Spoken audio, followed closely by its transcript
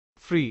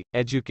free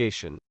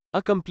education,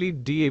 a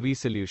complete DAV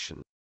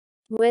solution.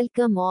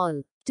 Welcome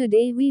all.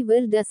 Today we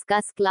will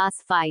discuss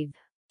Class 5,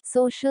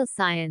 Social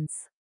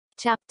Science,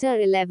 Chapter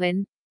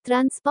 11,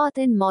 Transport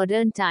in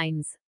Modern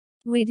Times.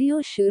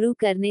 Video शुरू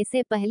करने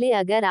से पहले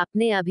अगर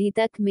आपने अभी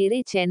तक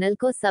मेरे चैनल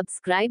को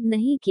सब्सक्राइब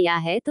नहीं किया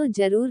है तो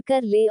जरूर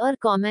कर ले और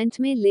कमेंट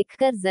में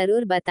लिखकर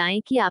जरूर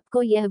बताएं कि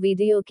आपको यह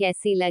वीडियो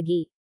कैसी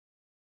लगी।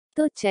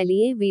 तो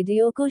चलिए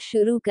वीडियो को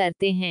शुरू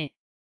करते हैं।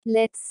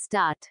 Let's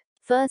start.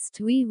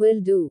 First we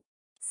will do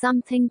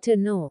something to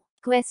know.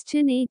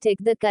 Question A.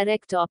 Take the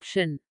correct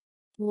option.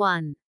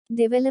 1.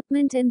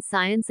 Development in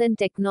science and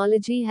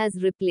technology has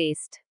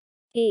replaced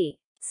A.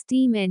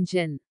 Steam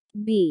engine,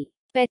 B.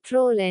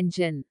 Petrol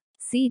engine,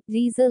 C.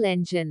 Diesel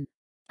engine.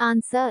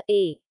 Answer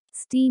A.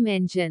 Steam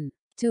engine.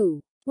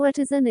 2. What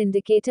is an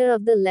indicator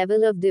of the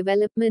level of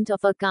development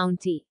of a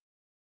county?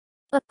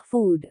 A.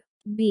 Food,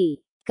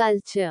 B.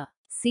 Culture,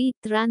 C.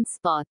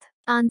 Transport.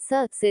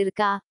 Answer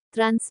Sirka,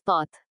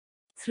 transport.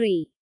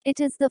 3. It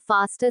is the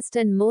fastest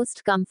and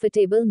most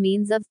comfortable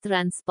means of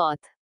transport.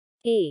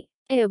 A.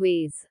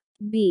 Airways,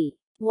 B.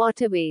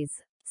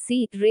 Waterways,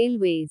 C.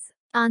 Railways.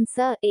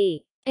 Answer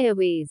A.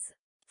 Airways.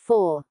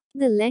 4.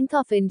 The length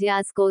of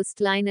India's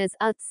coastline is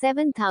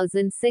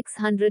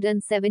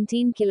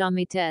 7,617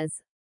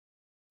 kilometers.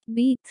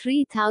 B.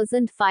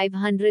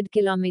 3,500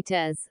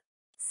 kilometers.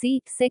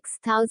 C.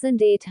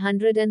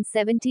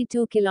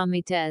 6,872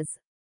 kilometers.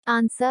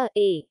 Answer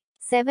A.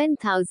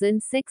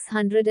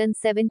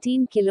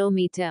 7,617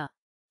 kilometer.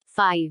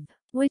 5.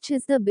 Which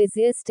is the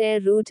busiest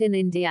air route in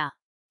India?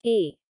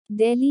 A.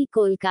 Delhi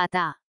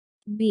Kolkata,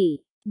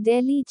 B.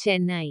 Delhi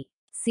Chennai,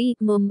 C.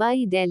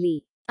 Mumbai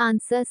Delhi.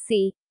 Answer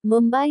C.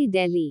 Mumbai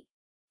Delhi.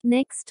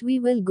 Next we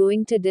will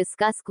going to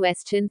discuss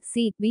question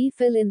C. B.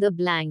 Fill in the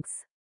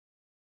blanks.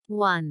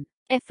 1.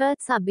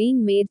 Efforts are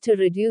being made to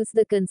reduce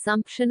the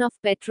consumption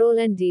of petrol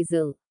and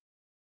diesel.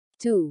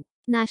 2.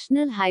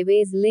 National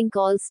highways link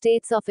all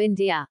states of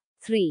India.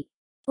 3.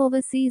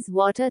 Overseas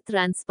water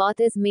transport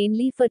is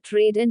mainly for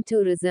trade and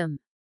tourism.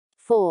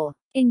 4.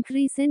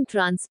 Increase in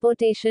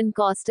transportation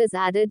cost is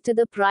added to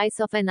the price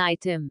of an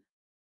item.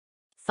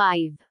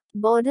 5.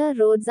 Border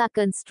roads are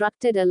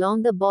constructed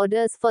along the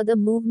borders for the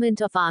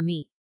movement of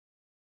army.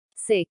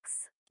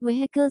 6.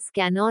 Vehicles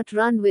cannot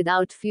run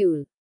without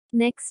fuel.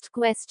 Next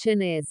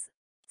question is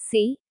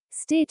C.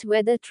 State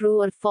whether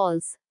true or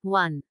false.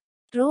 1.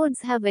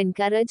 Roads have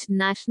encouraged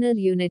national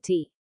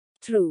unity.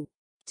 True.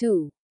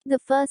 2. The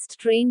first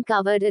train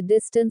covered a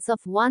distance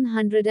of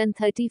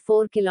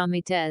 134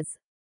 kilometers.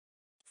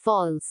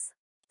 False.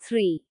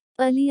 3.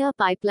 Earlier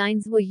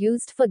pipelines were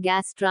used for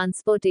gas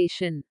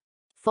transportation.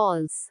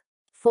 False.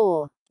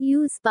 4.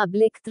 Use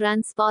public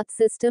transport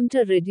system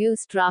to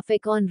reduce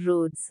traffic on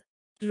roads.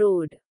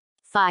 Road.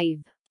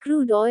 5.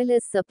 Crude oil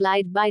is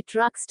supplied by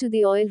trucks to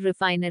the oil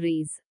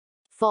refineries.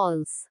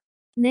 False.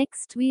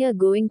 Next we are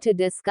going to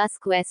discuss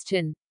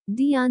question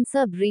D.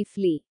 Answer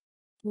briefly.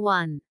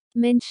 1.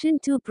 Mention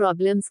 2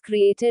 problems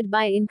created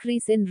by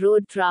increase in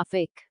road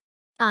traffic.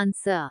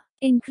 Answer.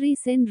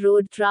 Increase in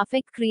road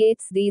traffic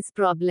creates these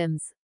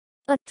problems.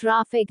 A.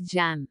 Traffic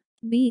jam.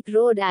 B.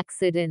 Road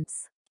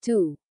accidents.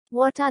 2.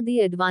 What are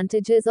the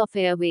advantages of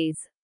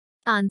airways?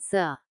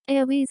 Answer.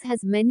 Airways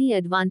has many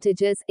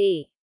advantages.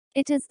 A.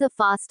 It is the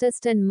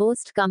fastest and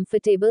most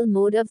comfortable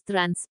mode of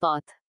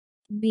transport.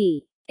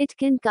 B. It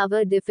can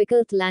cover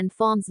difficult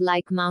landforms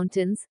like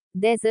mountains,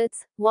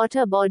 deserts,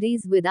 water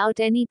bodies without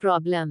any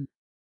problem.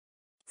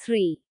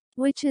 3.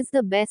 Which is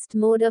the best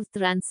mode of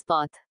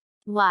transport?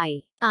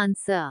 Why?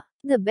 Answer.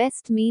 The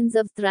best means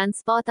of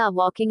transport are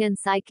walking and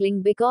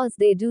cycling because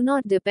they do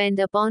not depend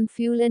upon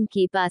fuel and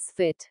keep us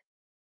fit.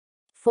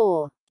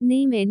 4.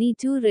 Name any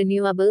 2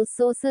 renewable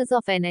sources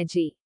of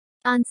energy.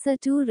 Answer.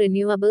 2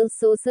 renewable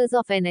sources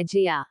of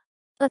energy are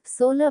A.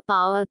 Solar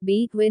power,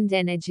 B. Wind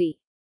energy.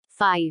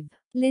 5.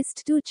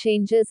 List 2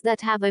 changes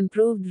that have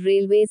improved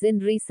railways in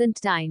recent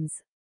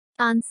times.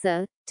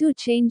 Answer. 2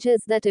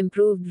 changes that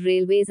improved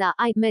railways are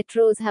I.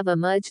 Metros have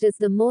emerged as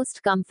the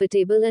most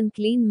comfortable and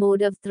clean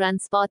mode of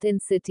transport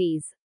in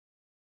cities.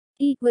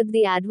 E. With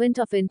the advent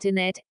of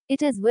internet,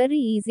 it is very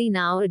easy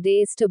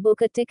nowadays to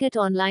book a ticket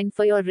online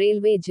for your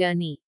railway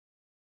journey.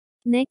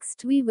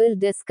 Next we will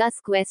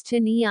discuss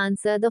question E.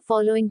 Answer the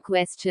following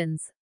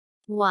questions.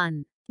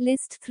 1.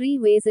 List 3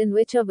 ways in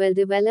which a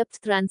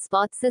well-developed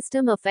transport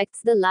system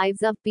affects the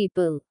lives of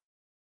people.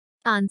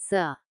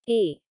 Answer.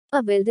 A.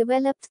 A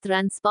well-developed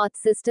transport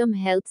system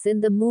helps in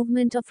the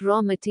movement of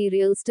raw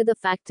materials to the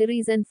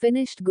factories and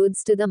finished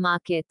goods to the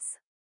markets.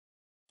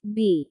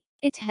 B.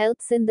 It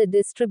helps in the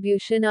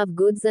distribution of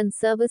goods and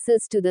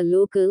services to the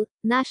local,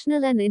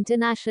 national and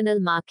international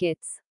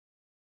markets.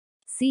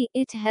 C.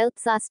 It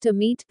helps us to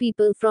meet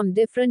people from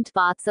different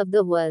parts of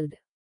the world.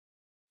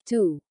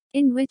 2.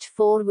 In which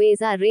 4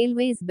 ways are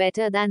railways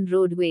better than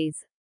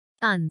roadways?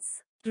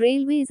 Ans.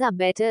 Railways are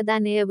better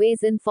than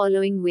airways in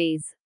following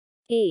ways.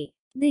 A.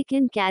 They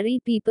can carry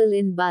people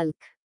in bulk.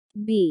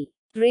 B.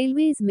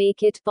 Railways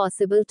make it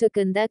possible to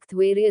conduct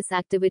various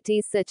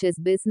activities such as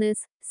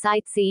business,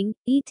 sightseeing,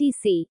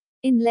 etc.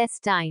 in less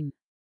time.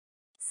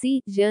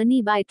 C.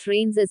 Journey by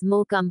trains is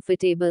more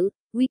comfortable.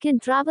 We can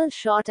travel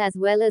short as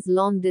well as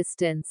long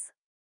distance.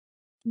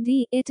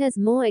 D. It is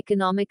more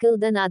economical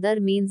than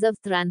other means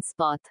of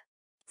transport.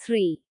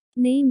 3.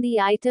 Name the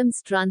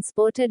items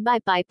transported by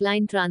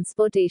pipeline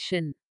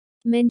transportation.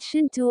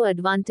 Mention 2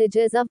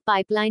 advantages of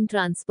pipeline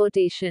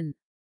transportation.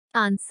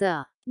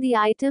 Answer. The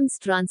items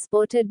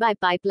transported by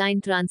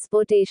pipeline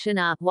transportation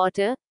are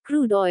water,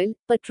 crude oil,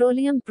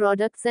 petroleum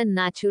products, and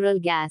natural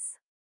gas.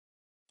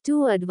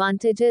 2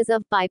 advantages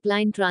of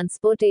pipeline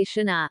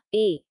transportation are: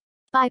 A.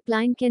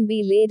 Pipeline can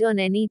be laid on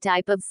any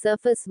type of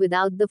surface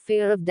without the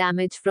fear of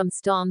damage from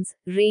storms,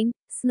 rain,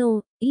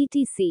 snow,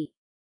 etc.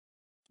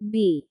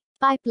 B.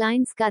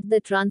 Pipelines cut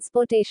the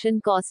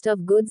transportation cost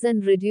of goods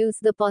and reduce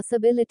the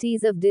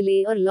possibilities of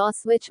delay or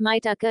loss which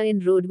might occur in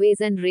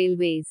roadways and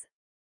railways.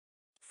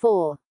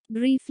 4.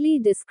 Briefly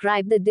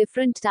describe the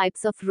different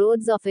types of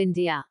roads of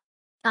India.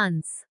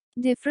 Ans.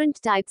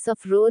 Different types of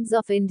roads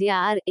of India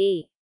are: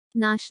 A.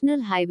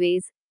 National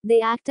highways.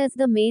 They act as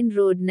the main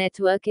road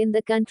network in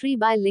the country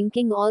by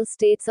linking all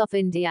states of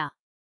India.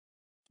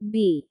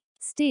 B.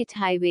 State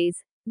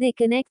highways. They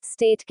connect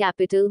state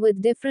capital with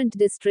different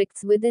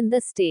districts within the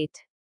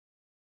state.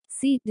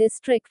 C.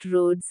 District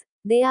roads.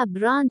 They are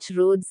branch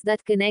roads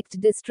that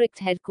connect district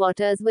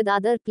headquarters with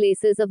other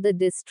places of the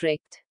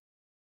district.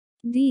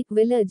 D.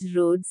 Village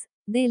roads.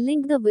 They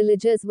link the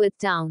villages with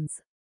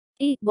towns.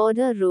 E.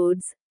 Border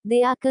roads.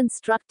 They are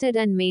constructed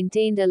and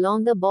maintained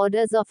along the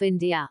borders of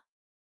India.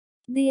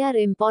 They are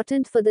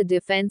important for the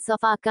defense of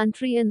our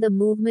country and the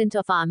movement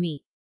of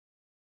army.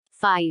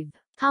 5.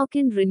 How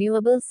can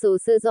renewable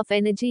sources of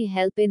energy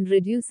help in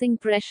reducing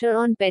pressure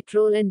on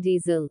petrol and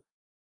diesel?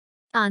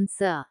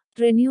 Answer.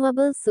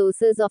 Renewable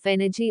sources of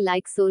energy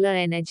like solar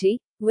energy,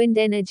 wind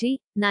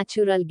energy,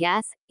 natural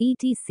gas,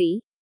 etc.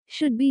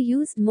 should be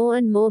used more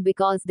and more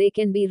because they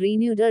can be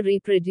renewed or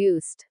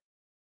reproduced.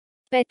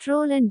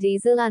 Petrol and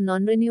diesel are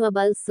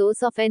non-renewable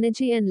source of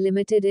energy and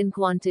limited in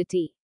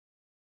quantity.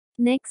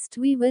 Next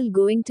we will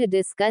going to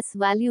discuss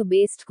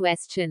value-based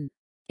question.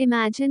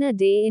 Imagine a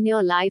day in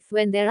your life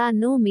when there are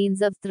no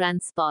means of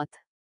transport.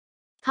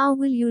 How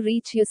will you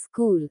reach your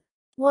school?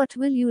 What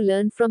will you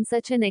learn from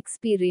such an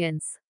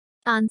experience?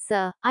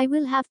 Answer. I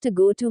will have to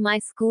go to my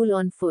school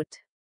on foot.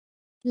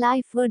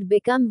 Life would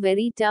become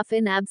very tough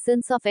in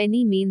absence of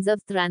any means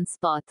of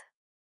transport.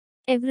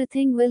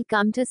 Everything will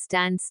come to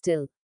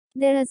standstill.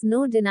 There is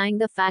no denying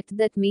the fact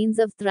that means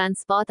of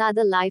transport are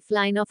the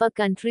lifeline of a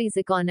country's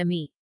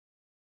economy.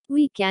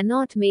 We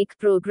cannot make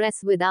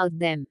progress without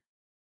them.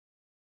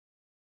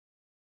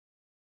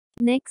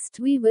 Next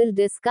we will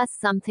discuss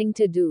something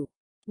to do.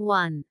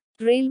 1.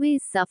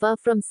 Railways suffer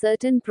from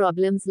certain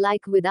problems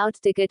like without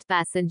ticket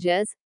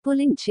passengers,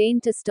 pulling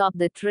chain to stop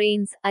the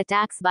trains,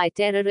 attacks by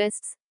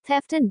terrorists,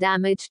 theft and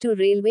damage to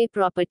railway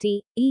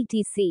property,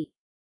 etc.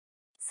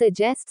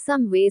 Suggest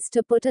some ways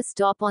to put a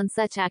stop on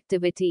such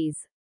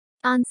activities.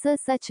 Answer.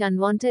 Such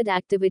unwanted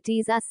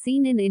activities are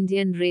seen in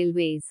Indian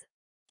railways.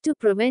 To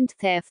prevent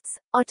thefts,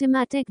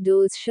 automatic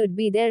doors should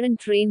be there in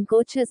train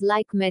coaches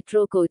like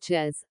metro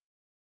coaches.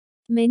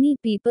 Many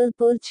people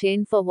pull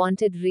chain for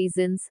wanted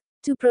reasons.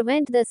 To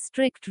prevent the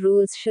strict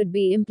rules should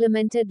be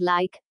implemented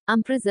like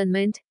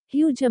imprisonment,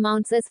 huge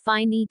amounts as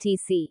fine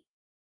etc.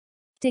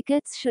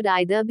 Tickets should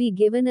either be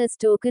given as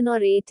token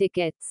or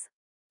e-tickets.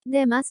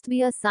 There must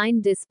be a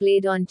sign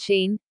displayed on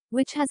chain,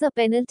 which has a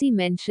penalty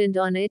mentioned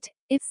on it,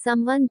 if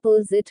someone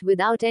pulls it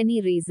without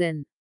any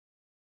reason.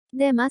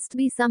 There must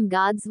be some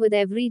guards with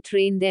every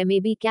train. There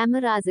may be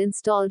cameras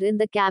installed in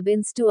the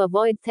cabins to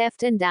avoid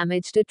theft and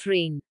damage to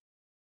train.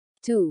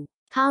 2.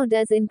 How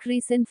does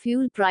increase in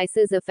fuel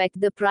prices affect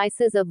the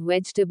prices of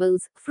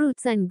vegetables,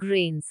 fruits and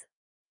grains?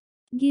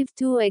 Give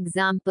 2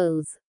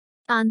 examples.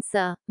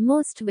 Answer.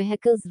 Most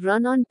vehicles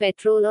run on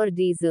petrol or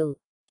diesel.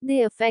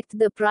 They affect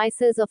the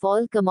prices of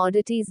all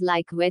commodities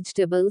like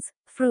vegetables,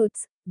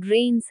 fruits,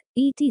 grains,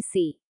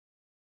 etc.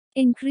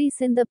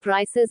 Increase in the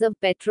prices of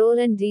petrol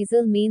and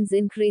diesel means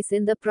increase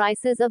in the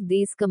prices of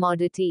these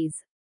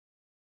commodities.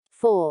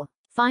 4.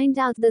 Find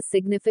out the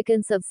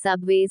significance of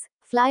subways,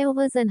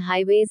 flyovers and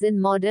highways in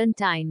modern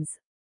times.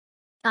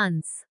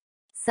 Ans.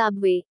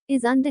 Subway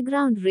is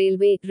underground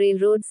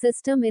railroad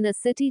system in a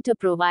city to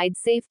provide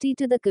safety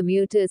to the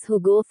commuters who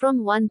go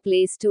from one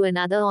place to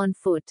another on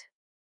foot.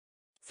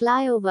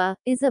 Flyover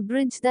is a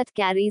bridge that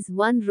carries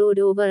one road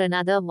over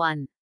another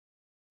one.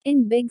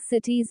 In big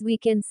cities we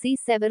can see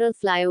several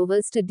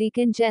flyovers to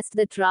decongest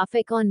the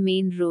traffic on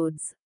main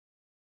roads.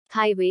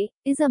 Highway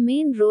is a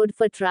main road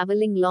for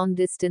traveling long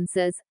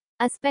distances,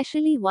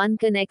 especially one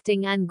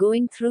connecting and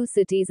going through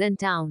cities and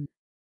town.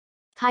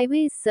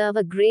 Highways serve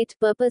a great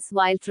purpose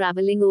while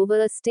traveling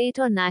over a state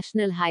or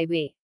national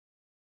highway.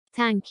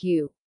 Thank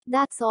you.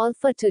 That's all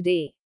for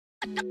today.